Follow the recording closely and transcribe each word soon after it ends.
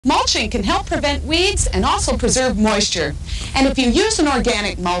Mulching can help prevent weeds and also preserve moisture. And if you use an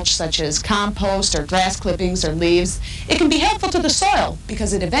organic mulch such as compost or grass clippings or leaves, it can be helpful to the soil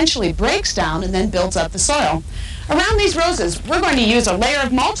because it eventually breaks down and then builds up the soil. Around these roses, we're going to use a layer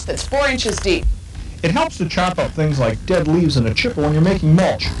of mulch that's 4 inches deep. It helps to chop up things like dead leaves and a chipper when you're making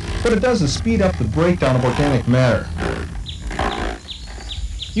mulch. What it does is speed up the breakdown of organic matter.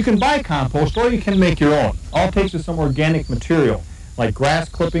 You can buy compost or you can make your own. All it takes is some organic material, like grass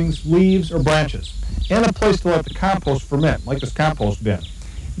clippings, leaves, or branches, and a place to let the compost ferment, like this compost bin.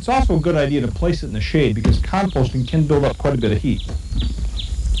 It's also a good idea to place it in the shade because composting can build up quite a bit of heat.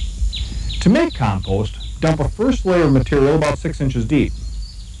 To make compost, dump a first layer of material about 6 inches deep.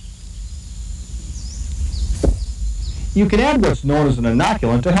 You can add what's known as an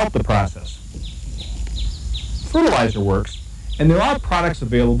inoculant to help the process. Fertilizer works, and there are products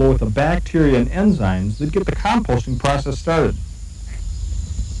available with the bacteria and enzymes that get the composting process started.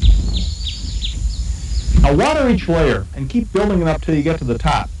 Now water each layer and keep building it up till you get to the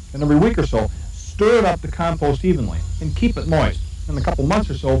top. And every week or so, stir it up the compost evenly and keep it moist. In a couple months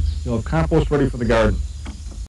or so, you'll have compost ready for the garden.